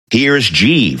Here's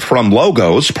G from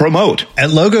Logos Promote. At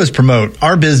Logos Promote,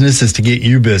 our business is to get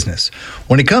you business.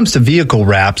 When it comes to vehicle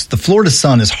wraps, the Florida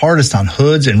sun is hardest on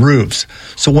hoods and roofs.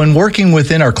 So when working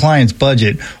within our client's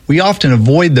budget, we often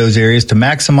avoid those areas to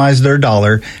maximize their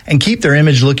dollar and keep their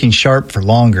image looking sharp for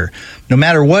longer. No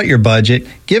matter what your budget,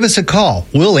 give us a call.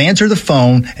 We'll answer the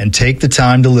phone and take the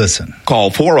time to listen. Call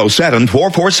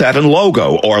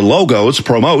 407-447-LOGO or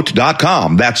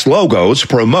logospromote.com. That's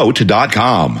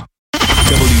logospromote.com.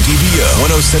 WDBO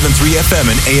 107.3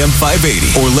 FM and AM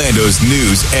 580. Orlando's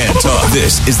news and talk.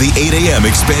 This is the 8 a.m.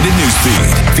 expanded news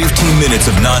feed. 15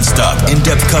 minutes of nonstop,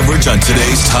 in-depth coverage on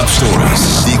today's top stories.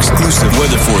 The exclusive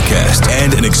weather forecast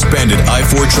and an expanded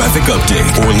I-4 traffic update.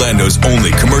 Orlando's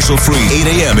only commercial-free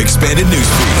 8 a.m. expanded news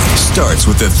feed starts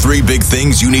with the 3 big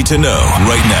things you need to know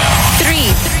right now.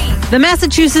 3. The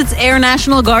Massachusetts Air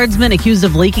National Guardsman accused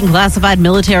of leaking classified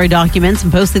military documents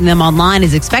and posting them online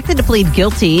is expected to plead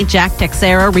guilty. Jack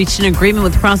Texera reached an agreement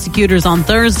with prosecutors on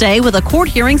Thursday with a court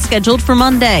hearing scheduled for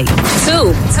Monday. 2.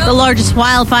 The largest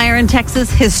wildfire in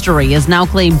Texas history has now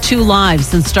claimed 2 lives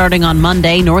since starting on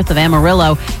Monday north of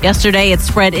Amarillo. Yesterday, it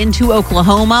spread into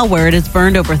Oklahoma, where it has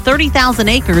burned over 30,000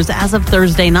 acres as of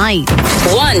Thursday night.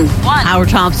 1. Our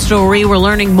top story, we're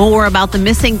learning more about the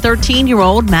missing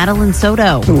 13-year-old Madeline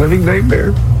Soto. Nightmare.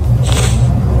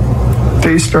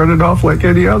 They started off like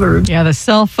any other. Yeah, the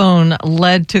cell phone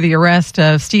led to the arrest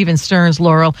of Stephen Stearns,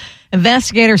 Laurel.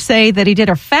 Investigators say that he did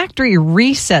a factory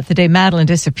reset the day Madeline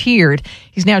disappeared.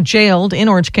 He's now jailed in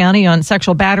Orange County on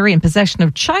sexual battery and possession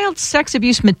of child sex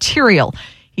abuse material.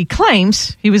 He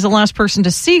claims he was the last person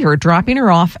to see her, dropping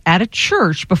her off at a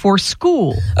church before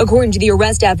school. According to the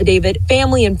arrest affidavit,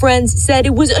 family and friends said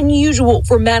it was unusual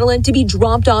for Madeline to be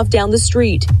dropped off down the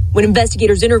street. When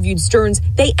investigators interviewed Stearns,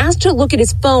 they asked to look at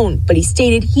his phone, but he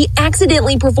stated he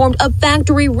accidentally performed a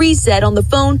factory reset on the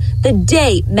phone the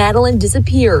day Madeline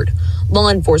disappeared. Law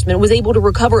enforcement was able to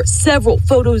recover several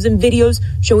photos and videos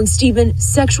showing Stephen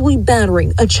sexually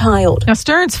battering a child. Now,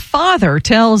 Stearns' father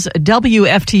tells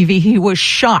WFTV he was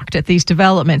shocked at these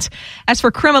developments. As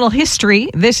for criminal history,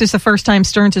 this is the first time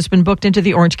Stearns has been booked into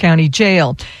the Orange County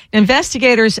Jail.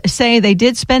 Investigators say they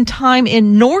did spend time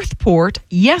in Northport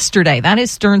yesterday. That is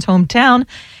Stearns' hometown.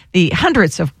 The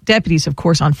hundreds of deputies, of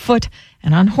course, on foot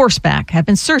and on horseback have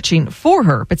been searching for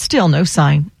her, but still no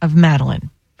sign of Madeline.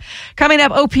 Coming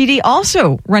up, OPD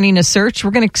also running a search.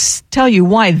 We're going to tell you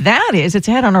why that is. It's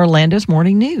ahead on Orlando's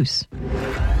Morning News.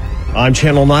 I'm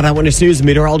Channel 9 Eyewitness News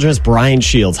meteorologist Brian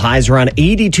Shields. Highs around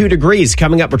 82 degrees.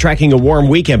 Coming up, we're tracking a warm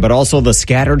weekend, but also the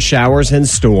scattered showers and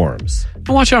storms.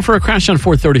 Watch out for a crash on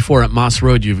 434 at Moss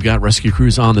Road. You've got rescue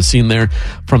crews on the scene there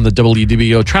from the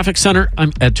WDBO Traffic Center.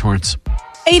 I'm Ed Torrance.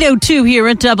 8:02 here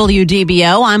at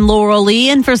WDBO. I'm Laurel Lee,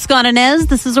 and for Scott Inez,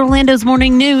 this is Orlando's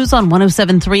Morning News on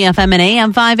 107.3 FM and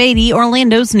AM 580,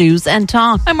 Orlando's News and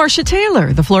Talk. I'm Marcia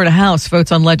Taylor. The Florida House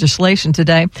votes on legislation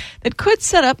today that could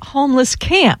set up homeless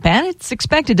camp, and it's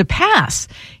expected to pass.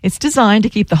 It's designed to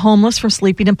keep the homeless from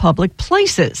sleeping in public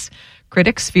places.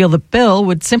 Critics feel the bill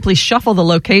would simply shuffle the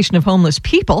location of homeless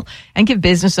people and give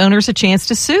business owners a chance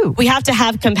to sue. We have to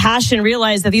have compassion,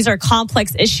 realize that these are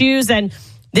complex issues, and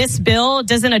this bill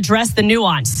doesn't address the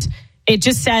nuance. It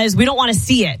just says we don't want to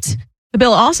see it. The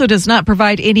bill also does not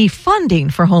provide any funding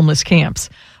for homeless camps.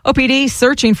 OPD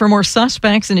searching for more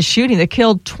suspects in a shooting that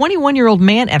killed 21-year-old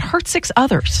man and hurt 6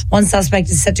 others. One suspect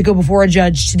is set to go before a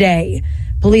judge today.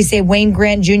 Police say Wayne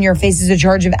Grant Jr. faces a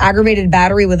charge of aggravated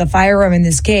battery with a firearm in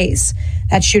this case.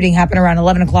 That shooting happened around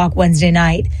 11 o'clock Wednesday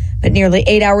night. But nearly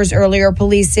 8 hours earlier,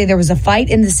 police say there was a fight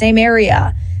in the same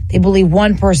area. They believe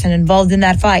one person involved in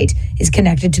that fight is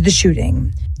connected to the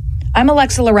shooting. I'm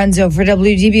Alexa Lorenzo for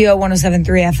WDBO 107.3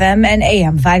 FM and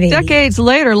AM 580. Decades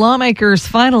later, lawmakers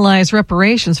finalize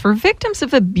reparations for victims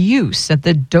of abuse at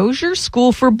the Dozier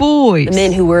School for Boys. The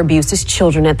men who were abused as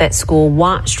children at that school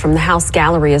watched from the House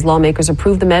gallery as lawmakers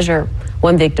approved the measure.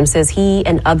 One victim says he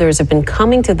and others have been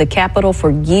coming to the Capitol for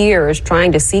years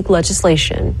trying to seek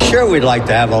legislation. Sure, we'd like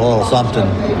to have a little something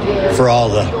for all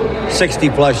the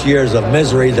 60-plus years of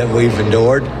misery that we've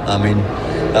endured. I mean,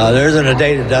 there isn't a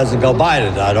day that doesn't go by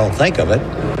that I don't think of it.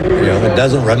 It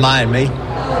doesn't remind me,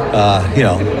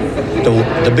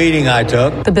 the beating I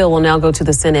took. The bill will now go to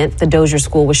the Senate. The Dozier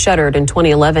School was shuttered in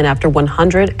 2011 after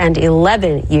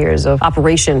 111 years of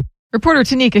operation. Reporter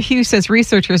Tanika Hughes says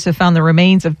researchers have found the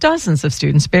remains of dozens of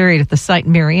students buried at the site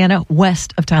in Mariana,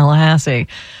 west of Tallahassee.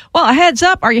 Well, a heads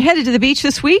up, are you headed to the beach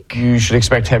this week? You should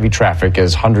expect heavy traffic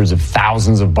as hundreds of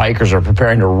thousands of bikers are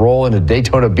preparing to roll into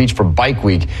Daytona Beach for Bike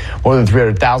Week. More than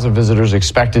 300,000 visitors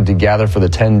expected to gather for the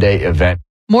 10-day event.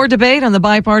 More debate on the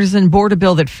bipartisan border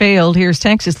bill that failed. Here's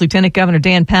Texas Lieutenant Governor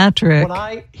Dan Patrick. When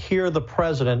I hear the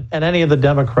president and any of the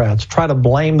Democrats try to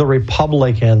blame the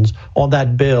Republicans on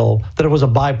that bill, that it was a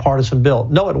bipartisan bill.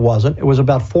 No, it wasn't. It was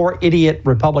about 4 idiot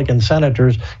Republican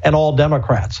senators and all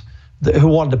Democrats who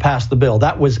wanted to pass the bill.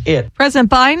 That was it.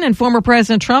 President Biden and former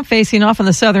President Trump facing off on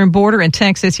the southern border in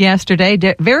Texas yesterday.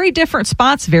 Very different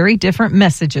spots, very different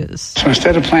messages. So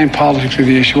instead of playing politics with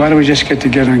the issue, why don't we just get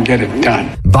together and get it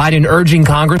done? Biden urging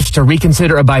Congress to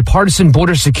reconsider a bipartisan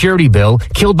border security bill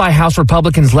killed by House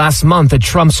Republicans last month at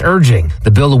Trump's urging. The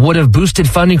bill would have boosted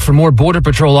funding for more Border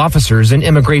Patrol officers and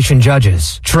immigration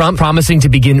judges. Trump promising to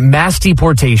begin mass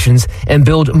deportations and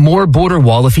build more border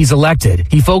wall if he's elected.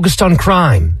 He focused on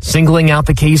crime, singling out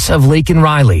the case of Laken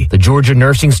Riley, the Georgia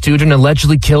nursing student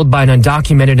allegedly killed by an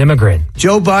undocumented immigrant.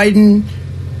 Joe Biden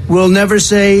will never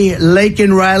say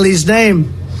Laken Riley's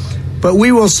name, but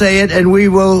we will say it and we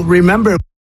will remember.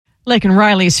 Laken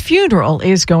Riley's funeral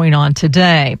is going on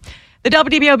today. The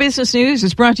WDBO Business News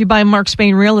is brought to you by Mark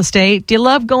Spain Real Estate. Do you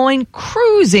love going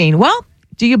cruising? Well,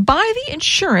 do you buy the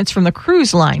insurance from the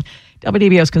cruise line?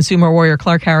 WDBO's consumer warrior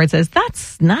Clark Howard says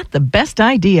that's not the best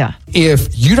idea. If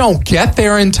you don't get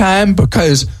there in time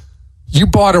because you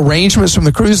bought arrangements from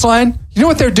the cruise line, you know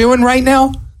what they're doing right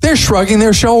now? They're shrugging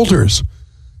their shoulders.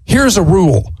 Here's a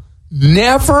rule.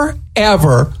 Never,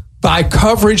 ever buy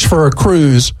coverage for a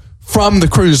cruise from the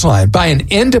cruise line. Buy an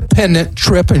independent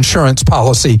trip insurance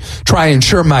policy. Try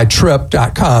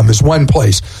insuremytrip.com is one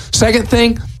place. Second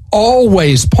thing,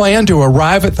 always plan to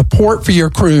arrive at the port for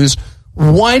your cruise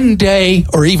 1 day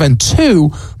or even 2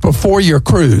 before your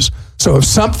cruise. So if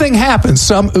something happens,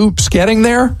 some oops getting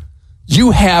there,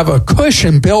 you have a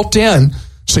cushion built in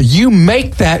so you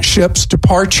make that ship's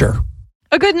departure.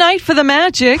 A good night for the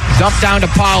Magic. Dump down to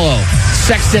Paolo.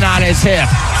 Sexton on his hip.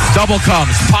 Double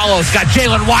comes. Paolo's got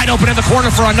Jalen wide open in the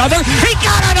corner for another. He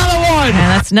got another one. And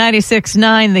that's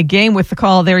 96-9, the game with the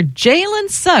call there. Jalen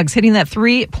Suggs hitting that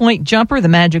 3-point jumper. The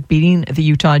Magic beating the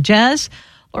Utah Jazz.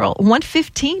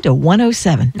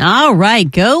 115-107. All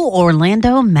right, go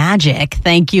Orlando Magic.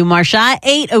 Thank you, Marsha.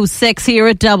 8:06 here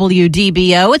at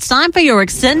WDBO. It's time for your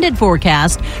extended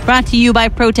forecast, brought to you by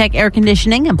ProTech Air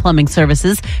Conditioning and Plumbing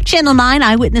Services. Channel 9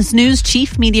 Eyewitness News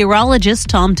Chief Meteorologist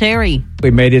Tom Terry.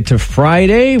 We made it to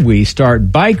Friday. We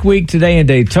start Bike Week today in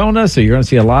Daytona, so you're going to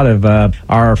see a lot of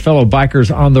our fellow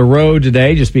bikers on the road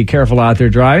today. Just be careful out there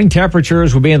driving.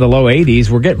 Temperatures will be in the low 80s.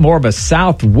 We're getting more of a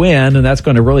south wind, and that's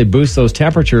going to really boost those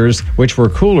temperatures, which were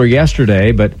cooler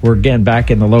yesterday, but we're again back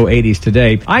in the low 80s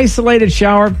today. Isolated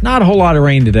shower, not a whole lot of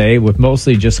rain today, with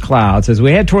mostly just clouds. As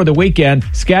we head toward the weekend,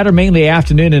 scattered mainly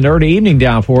afternoon and early evening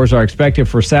downpours are expected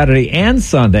for Saturday and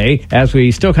Sunday, as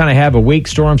we still kind of have a weak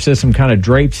storm system kind of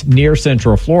draped near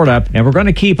Central Florida, and we're going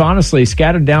to keep, honestly,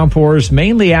 scattered downpours,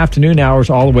 mainly afternoon hours,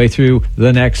 all the way through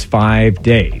the next 5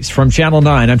 days. From Channel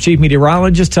 9, I'm Chief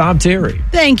Meteorologist Tom Terry.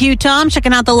 Thank you, Tom.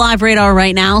 Checking out the live radar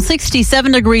right now.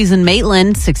 67 degrees in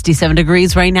Maitland, 67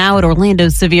 degrees right now at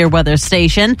Orlando's Severe Weather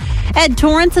Station. Ed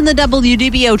Torrance in the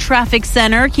WDBO Traffic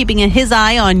Center, keeping his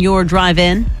eye on your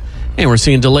drive-in. And we're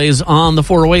seeing delays on the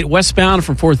 408 westbound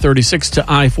from 436 to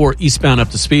I-4 eastbound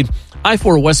up to speed.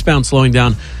 I-4 westbound slowing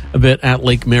down a bit at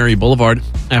Lake Mary Boulevard.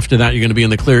 After that, you're going to be in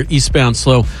the clear eastbound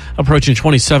slow, approaching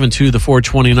 27 to the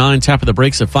 429. Tap of the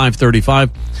brakes at 535.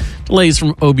 Delays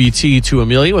from OBT to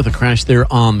Amelia with a crash there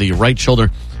on the right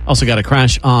shoulder. Also got a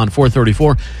crash on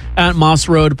 434 at Moss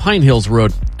Road, Pine Hills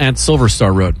Road, and Silver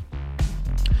Star Road.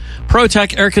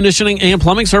 ProTech Air Conditioning and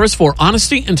Plumbing Service for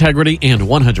honesty, integrity, and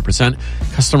 100%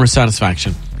 customer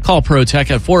satisfaction. Call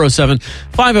ProTech at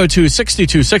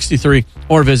 407-502-6263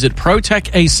 or visit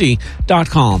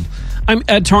ProTechAC.com. I'm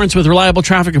Ed Torrance with reliable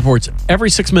traffic reports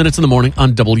every 6 minutes in the morning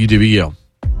on WDBO.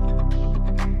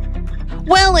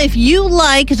 Well, if you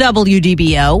like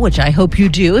WDBO, which I hope you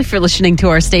do if you're listening to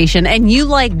our station, and you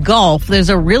like golf, there's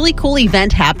a really cool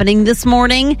event happening this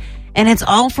morning, and it's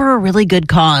all for a really good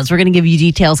cause. We're going to give you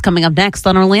details coming up next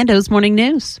on Orlando's Morning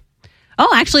News. Oh,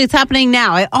 actually, it's happening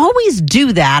now. I always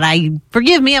do that.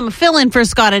 Forgive me, I'm a fill-in for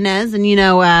Scott Inez, and,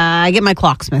 I get my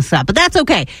clocks mixed up. But that's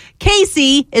okay.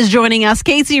 Casey is joining us.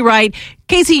 Casey Wright.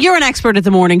 Casey, you're an expert at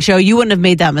the morning show. You wouldn't have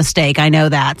made that mistake. I know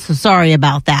that. So sorry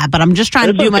about that. But I'm just trying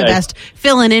to do my best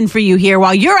filling in for you here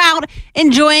while you're out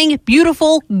enjoying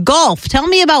beautiful golf. Tell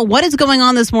me about what is going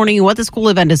on this morning and what this cool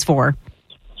event is for.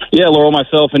 Yeah, Laurel,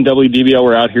 myself, and WDBO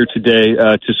are out here today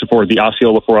to support the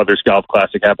Osceola FORE Golf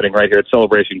Classic happening right here at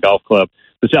Celebration Golf Club.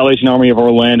 The Salvation Army of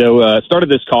Orlando started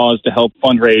this cause to help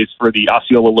fundraise for the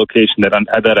Osceola location that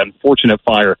had that unfortunate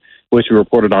fire, which we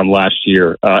reported on last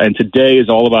year. And today is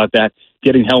all about that.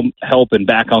 getting help and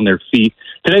back on their feet.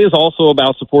 Today is also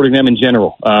about supporting them in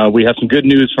general. We have some good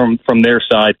news from their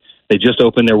side. They just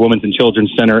opened their Women's and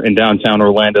Children's Center in downtown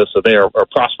Orlando, so they are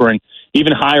prospering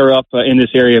even higher up in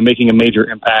this area, making a major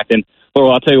impact. And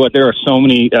Laurel, I'll tell you what, there are so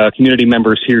many community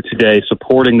members here today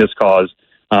supporting this cause,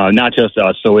 not just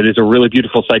us. So it is a really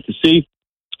beautiful sight to see.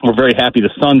 We're very happy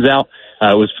the sun's out.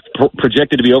 It was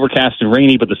projected to be overcast and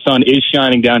rainy, but the sun is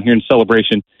shining down here in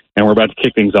Celebration, and we're about to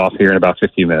kick things off here in about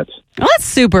 15 minutes. Well, that's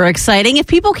super exciting. If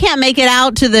people can't make it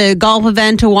out to the golf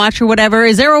event to watch or whatever,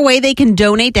 is there a way they can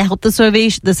donate to help the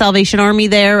Salvation Army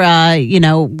there,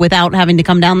 without having to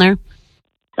come down there?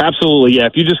 Absolutely, yeah.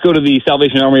 If you just go to the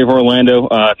Salvation Army of Orlando,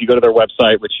 if you go to their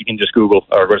website, which you can just Google,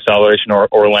 or go to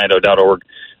salvationorlando.org,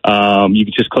 you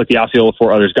can just click the Osceola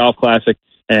FORE Others Golf Classic,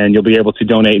 and you'll be able to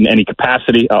donate in any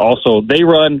capacity. Also, they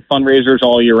run fundraisers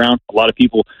all year round. A lot of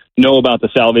people know about the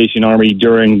Salvation Army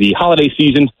during the holiday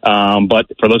season, but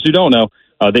for those who don't know,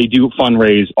 they do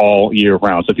fundraise all year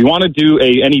round. So if you want to do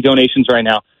any donations right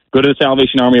now, go to the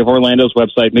Salvation Army of Orlando's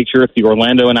website. Make sure it's the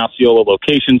Orlando and Osceola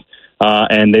locations,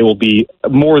 and they will be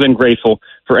more than grateful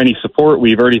for any support.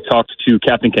 We've already talked to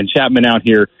Captain Ken Chapman out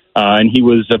here, and he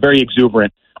was very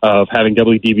exuberant of having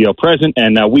WDBO present,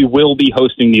 and we will be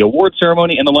hosting the award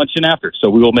ceremony and the luncheon after.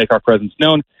 So we will make our presence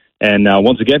known. And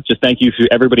once again, just thank you to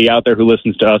everybody out there who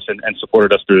listens to us and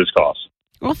supported us through this cause.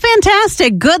 Well,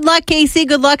 fantastic. Good luck, Casey.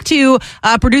 Good luck to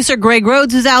producer Greg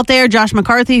Rhodes, who's out there, Josh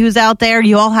McCarthy, who's out there.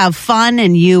 You all have fun,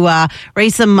 and you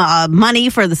raise some money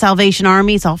for the Salvation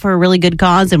Army. It's all for a really good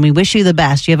cause, and we wish you the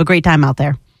best. You have a great time out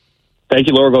there. Thank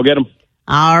you, Laura. Go get them.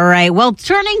 All right. Well,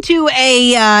 turning to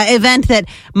a event that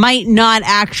might not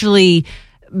actually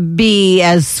be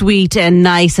as sweet and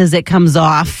nice as it comes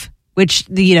off, which,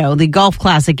 the Golf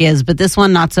Classic is, but this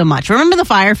one not so much. Remember the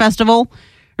Fire Festival?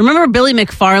 Remember Billy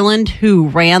McFarland, who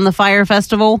ran the Fire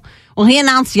Festival? Well, he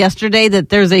announced yesterday that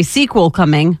there's a sequel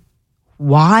coming.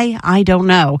 Why? I don't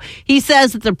know. He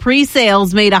says that the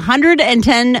pre-sales made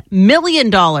 $110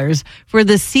 million for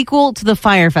the sequel to the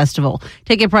Fire Festival.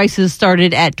 Ticket prices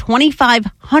started at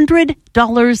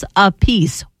 $2,500 a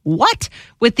piece. What?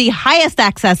 With the highest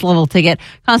access level ticket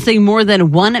costing more than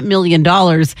 $1 million.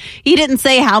 He didn't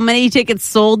say how many tickets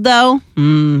sold, though.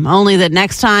 Only that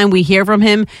next time we hear from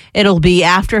him, it'll be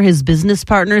after his business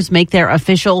partners make their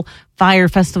official Fire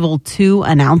Festival 2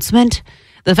 announcement.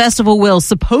 The festival will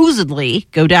supposedly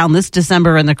go down this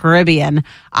December in the Caribbean.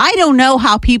 I don't know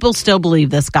how people still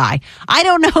believe this guy. I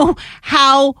don't know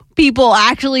how people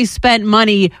actually spent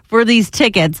money for these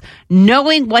tickets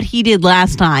knowing what he did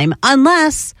last time,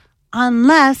 unless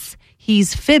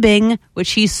he's fibbing,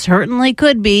 which he certainly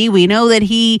could be. We know that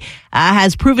he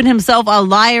has proven himself a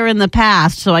liar in the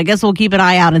past, so I guess we'll keep an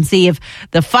eye out and see if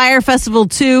the Fire Festival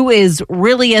 2 is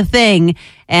really a thing,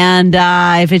 and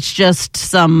if it's just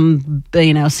some,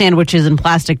 sandwiches in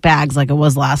plastic bags like it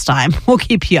was last time. We'll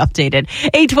keep you updated.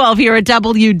 8:12 here at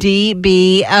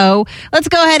WDBO. Let's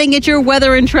go ahead and get your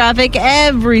weather and traffic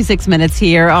every 6 minutes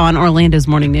here on Orlando's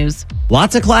Morning News.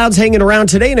 Lots of clouds hanging around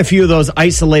today, and a few of those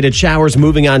isolated showers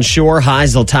moving on shore.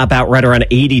 Highs will top out right around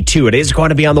 82. It is going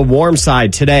to be on the warm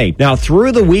side today. Now,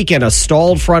 through the weekend, a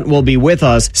stalled front will be with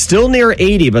us. Still near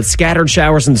 80, but scattered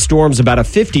showers and storms about a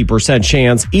 50%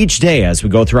 chance each day as we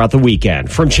go throughout the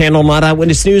weekend. From Channel 9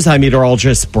 Eyewitness News, I'm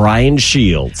meteorologist Brian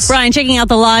Shields. Brian, checking out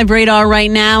the live radar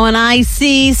right now, and I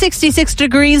see 66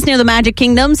 degrees near the Magic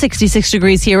Kingdom, 66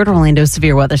 degrees here at Orlando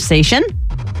Severe Weather Station.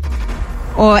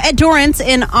 Or Ed Torrance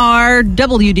in our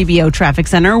WDBO Traffic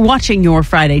Center, watching your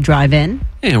Friday drive-in.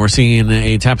 And we're seeing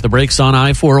a tap of the brakes on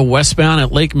I-4 westbound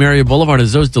at Lake Mary Boulevard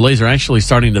as those delays are actually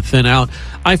starting to thin out.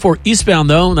 I-4 eastbound,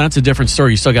 though, that's a different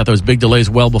story. You still got those big delays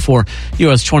well before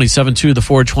US 27 to the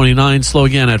 429. Slow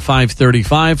again at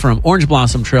 535 from Orange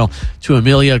Blossom Trail to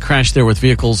Amelia. Crash there with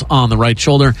vehicles on the right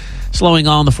shoulder. Slowing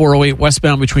on the 408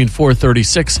 westbound between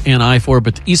 436 and I-4,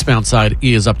 but the eastbound side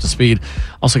is up to speed.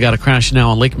 Also got a crash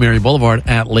now on Lake Mary Boulevard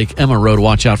at Lake Emma Road.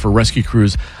 Watch out for rescue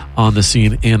crews on the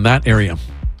scene in that area.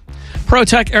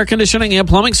 ProTech Air Conditioning and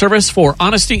Plumbing Service for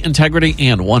honesty, integrity,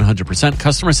 and 100%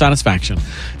 customer satisfaction.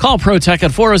 Call ProTech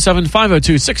at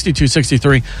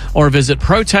 407-502-6263 or visit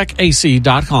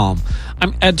ProTechAC.com.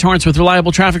 I'm Ed Torrance with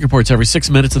reliable traffic reports every 6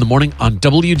 minutes in the morning on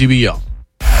WDBO.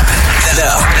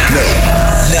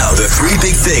 Now, the three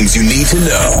big things you need to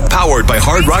know. Powered by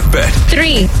Hard Rock Bet.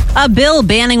 3. A bill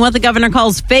banning what the governor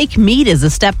calls fake meat is a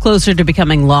step closer to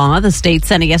becoming law. The state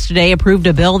Senate yesterday approved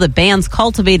a bill that bans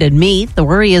cultivated meat. The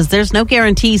worry is there's no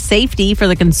guarantee safety for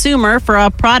the consumer for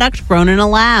a product grown in a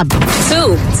lab.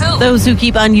 2. Those who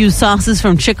keep unused sauces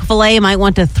from Chick-fil-A might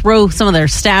want to throw some of their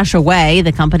stash away.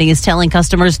 The company is telling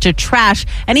customers to trash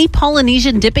any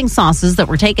Polynesian dipping sauces that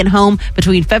were taken home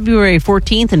between February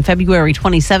 14th and February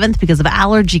 27th because of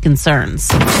allergy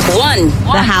concerns. 1.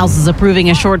 The House is approving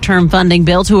a short-term funding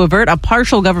bill to avert a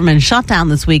partial government shutdown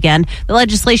this weekend. The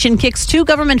legislation kicks 2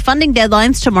 government funding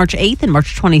deadlines to March 8th and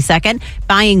March 22nd,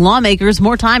 buying lawmakers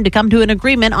more time to come to an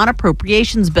agreement on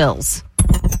appropriations bills.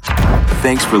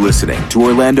 Thanks for listening to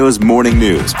Orlando's Morning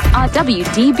News on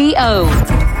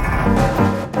WDBO.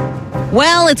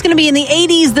 Well, it's going to be in the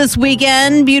 80s this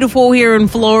weekend. Beautiful here in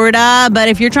Florida. But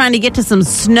if you're trying to get to some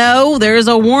snow, there's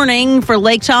a warning for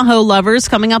Lake Tahoe lovers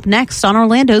coming up next on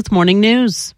Orlando's Morning News.